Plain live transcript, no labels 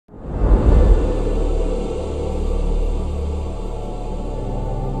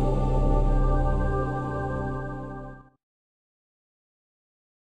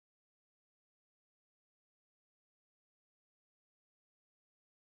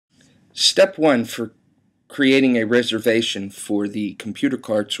Step 1 for creating a reservation for the computer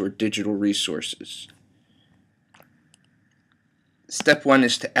carts or digital resources. Step 1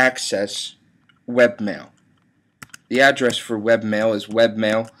 is to access webmail. The address for webmail is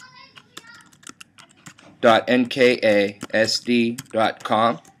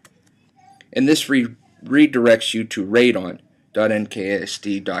webmail.nkasd.com, and this redirects you to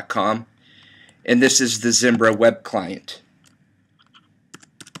radon.nkasd.com, and this is the Zimbra web client.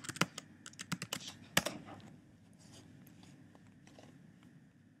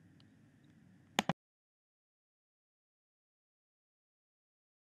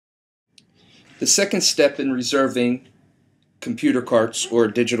 The second step in reserving computer carts or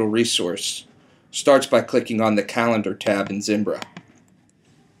digital resource starts by clicking on the Calendar tab in Zimbra.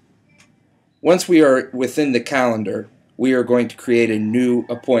 Once we are within the calendar, we are going to create a new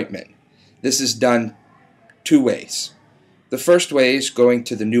appointment. This is done two ways. The first way is going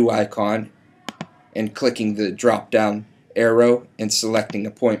to the new icon and clicking the drop-down arrow and selecting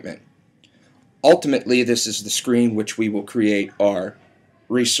appointment. Ultimately, this is the screen which we will create our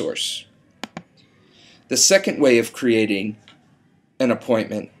resource. The second way of creating an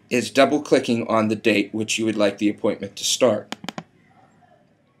appointment is double-clicking on the date which you would like the appointment to start.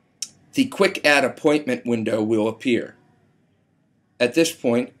 The Quick Add Appointment window will appear. At this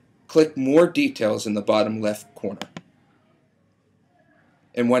point, click More Details in the bottom left corner.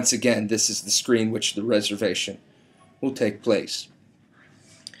 And once again, this is the screen which the reservation will take place.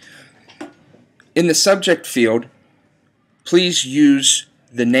 In the subject field, please use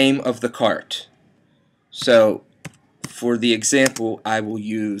the name of the cart. So, for the example, I will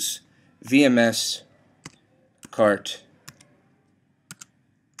use VMS cart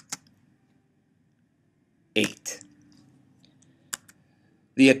 8.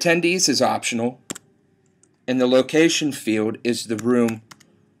 The attendees is optional, and the location field is the room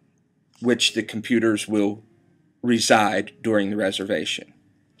which the computers will reside during the reservation.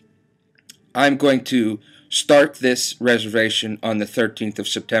 I'm going to start this reservation on the 13th of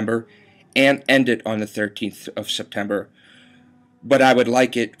September and end it on the 13th of September, but I would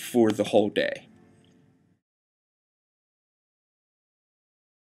like it for the whole day.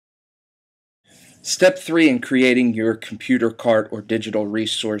 Step 3 in creating your computer cart or digital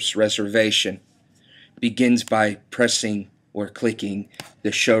resource reservation begins by pressing or clicking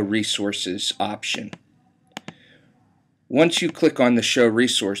the Show Resources option. Once you click on the Show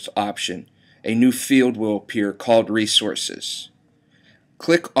Resource option, a new field will appear called Resources.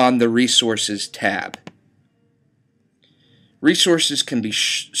 Click on the Resources tab. Resources can be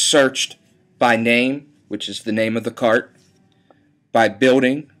searched by name, which is the name of the cart, by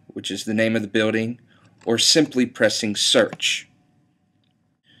building, which is the name of the building, or simply pressing Search.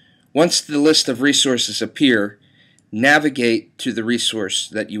 Once the list of resources appear, navigate to the resource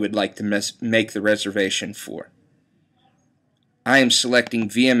that you would like to make the reservation for. I am selecting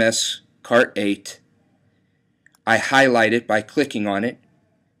VMS Cart 8. I highlight it by clicking on it,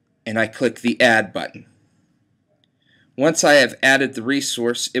 and I click the Add button. Once I have added the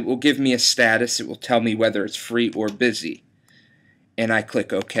resource, it will give me a status. It will tell me whether it's free or busy, and I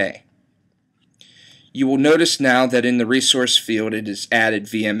click OK. You will notice now that in the resource field it is added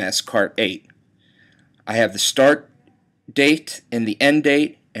VMS Cart 8. I have the start date and the end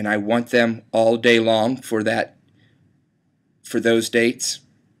date, and I want them all day long for those dates.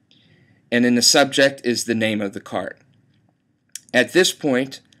 And in the subject is the name of the cart. At this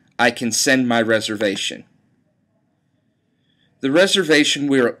point, I can send my reservation. The reservation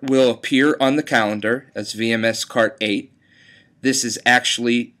will appear on the calendar as VMS Cart 8. This is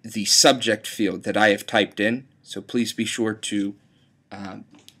actually the subject field that I have typed in, so please be sure to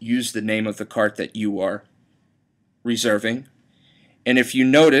use the name of the cart that you are reserving. And if you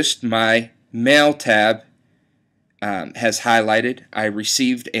noticed, my Mail tab has highlighted. I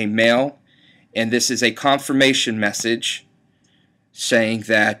received a mail, and this is a confirmation message saying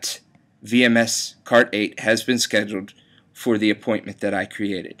that VMS Cart 8 has been scheduled for the appointment that I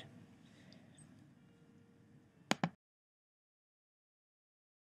created.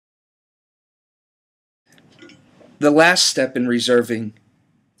 The last step in reserving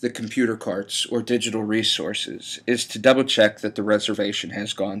the computer carts or digital resources is to double check that the reservation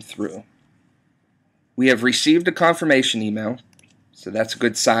has gone through. We have received a confirmation email, so that's a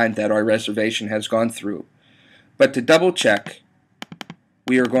good sign that our reservation has gone through. But to double check,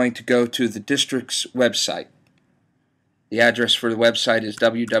 we are going to go to the district's website. The address for the website is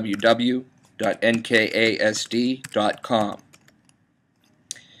www.nkasd.com.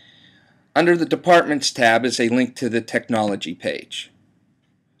 Under the Departments tab is a link to the Technology page.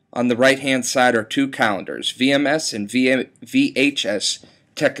 On the right-hand side are two calendars, VMS and VHS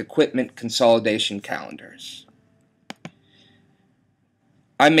high-tech equipment consolidation calendars.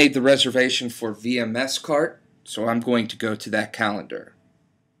 I made the reservation for VMS cart, so I'm going to go to that calendar.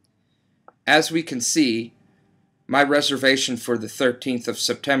 As we can see, my reservation for the 13th of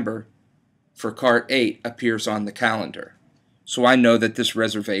September for cart 8 appears on the calendar, so I know that this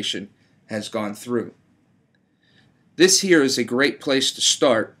reservation has gone through. This here is a great place to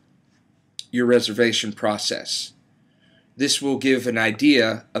start your reservation process. This will give an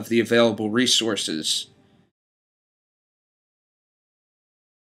idea of the available resources.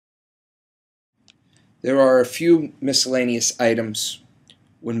 There are a few miscellaneous items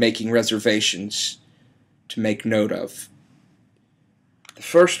when making reservations to make note of. The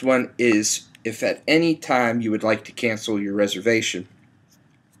first one is if at any time you would like to cancel your reservation,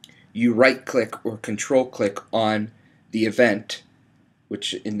 you right-click or control-click on the event,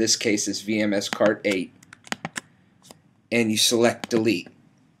 which in this case is VMS Cart 8, and you select Delete.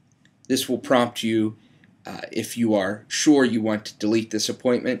 This will prompt you if you are sure you want to delete this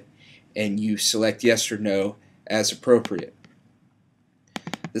appointment, and you select yes or no as appropriate.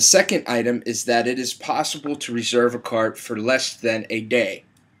 The second item is that it is possible to reserve a cart for less than a day.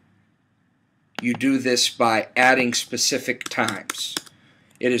 You do this by adding specific times.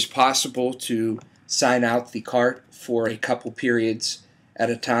 It is possible to sign out the cart for a couple periods at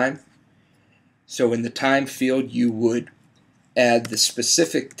a time. So in the time field, you would add the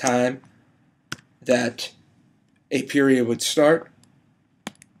specific time that a period would start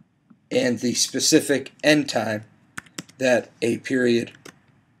and the specific end time that a period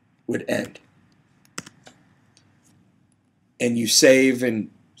would end. And you save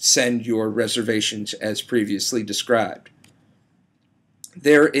and send your reservations as previously described.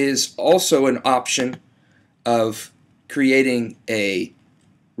 There is also an option of creating a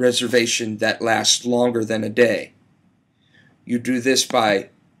reservation that lasts longer than a day. You do this by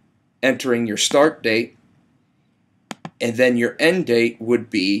entering your start date, and then your end date would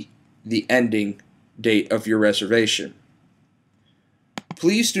be the ending date of your reservation.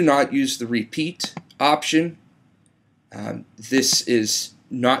 Please do not use the repeat option. This is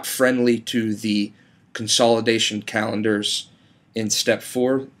not friendly to the consolidation calendars in step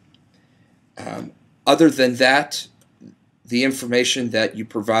 4. Other than that, the information that you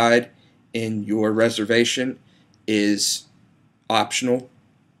provide in your reservation is optional.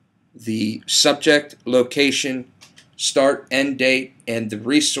 The subject, location, start, end date, and the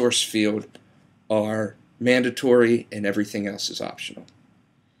resource field are mandatory, and everything else is optional.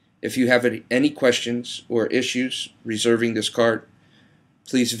 If you have any questions or issues reserving this cart,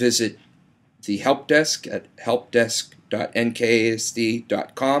 please visit the help desk at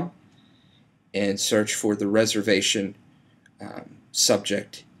helpdesk.nkasd.com and search for the reservation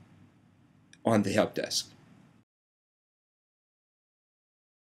subject on the help desk.